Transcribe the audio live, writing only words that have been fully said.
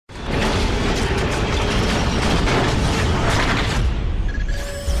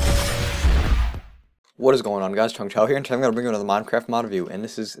What is going on, guys? Chung Chao here, and today I'm going to bring you another Minecraft mod review, and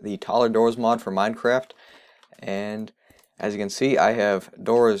this is the taller doors mod for Minecraft. And as you can see, I have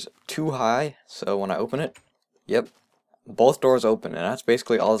doors too high, so when I open it, yep, both doors open, and that's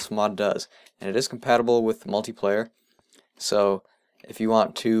basically all this mod does. And it is compatible with multiplayer, so if you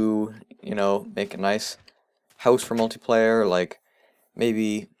want to, make a nice house for multiplayer, like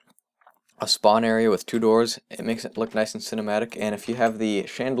maybe a spawn area with two doors, it makes it look nice and cinematic. And if you have the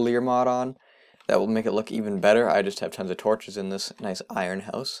chandelier mod on, that will make it look even better. I just have tons of torches in this nice iron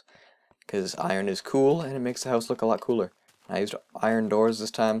house, because iron is cool and it makes the house look a lot cooler. I used iron doors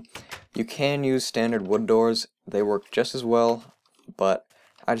this time. You can use standard wood doors, they work just as well, but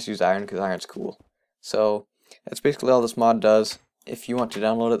I just used iron because iron's cool. So that's basically all this mod does. If you want to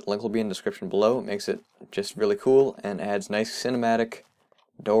download it, the link will be in the description below. It makes it just really cool and adds nice cinematic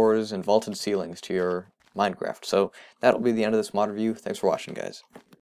doors and vaulted ceilings to your Minecraft. So that'll be the end of this mod review. Thanks for watching, guys.